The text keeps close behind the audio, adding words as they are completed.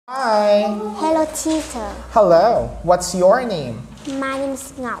Hi. Hello, teacher. Hello. What's your name? My name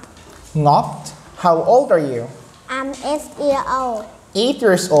is Ngọc. Ngọc. How old are you? I'm 8 years old. 8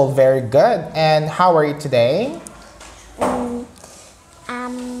 years old. Very good. And how are you today?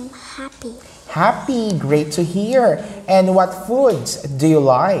 I'm happy. Happy. Great to hear. And what foods do you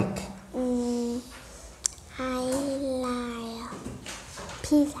like? I like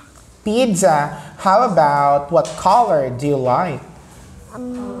pizza. Pizza. How about what color do you like?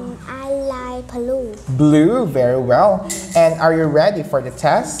 I like blue. Blue. Very well. And are you ready for the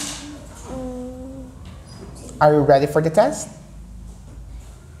test? Are you ready for the test?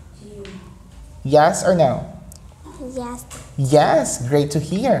 Yes or no? Yes. Yes, great to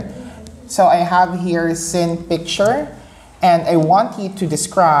hear. So I have here a scene picture and I want you to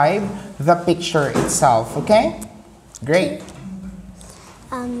describe the picture itself, okay? Great.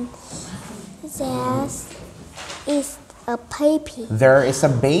 There is a baby. There is a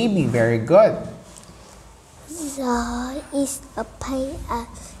baby, very good. There is a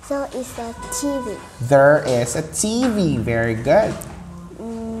TV. There is a TV, very good.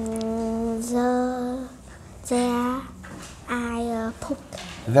 There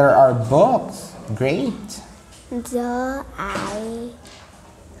There are are books. books, great. There are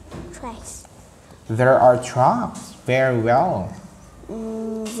tracks. There are trucks, very well.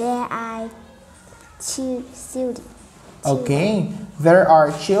 There are students. Okay, there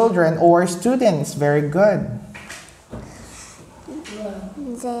are children or students, very good.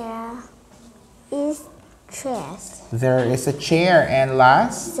 There is chairs. There is a chair, and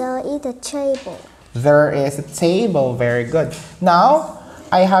last? There is a table. There is a table, very good. Now,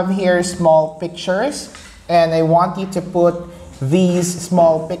 I have here small pictures, and I want you to put these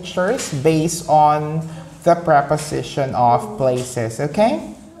small pictures based on the preposition of places,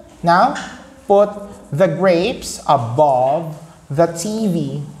 okay? Now, put the grapes above the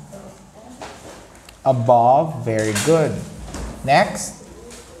TV. Above, very good. Next,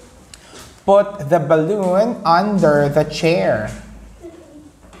 put the balloon under the chair.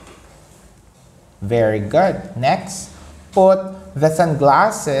 Very good. Next, put the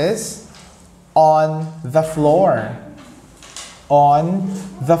sunglasses on the floor. On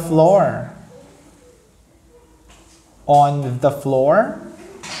the floor. On the floor.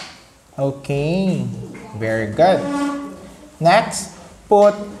 Okay, very good. Next,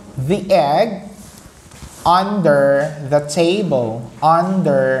 put the egg under the table.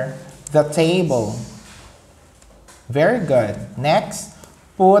 Under the table. Very good. Next,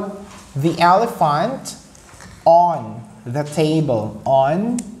 put the elephant on the table.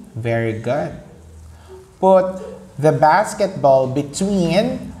 On. Very good. Put the basketball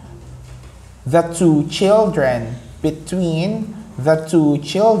between the two children. Between the two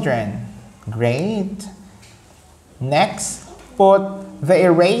children. Great. Next, put the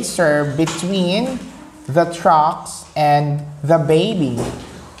eraser between the trucks and the baby.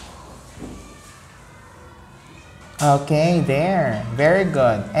 Okay, there. Very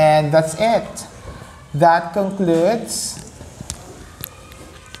good. And that's it. That concludes.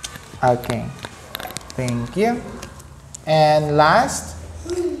 Okay. Thank you. And last,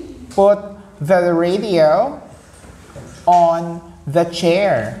 put the radio on the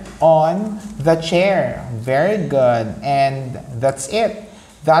chair. On the chair. Very good. And that's it.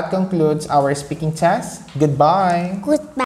 That concludes our speaking test. Goodbye. Goodbye.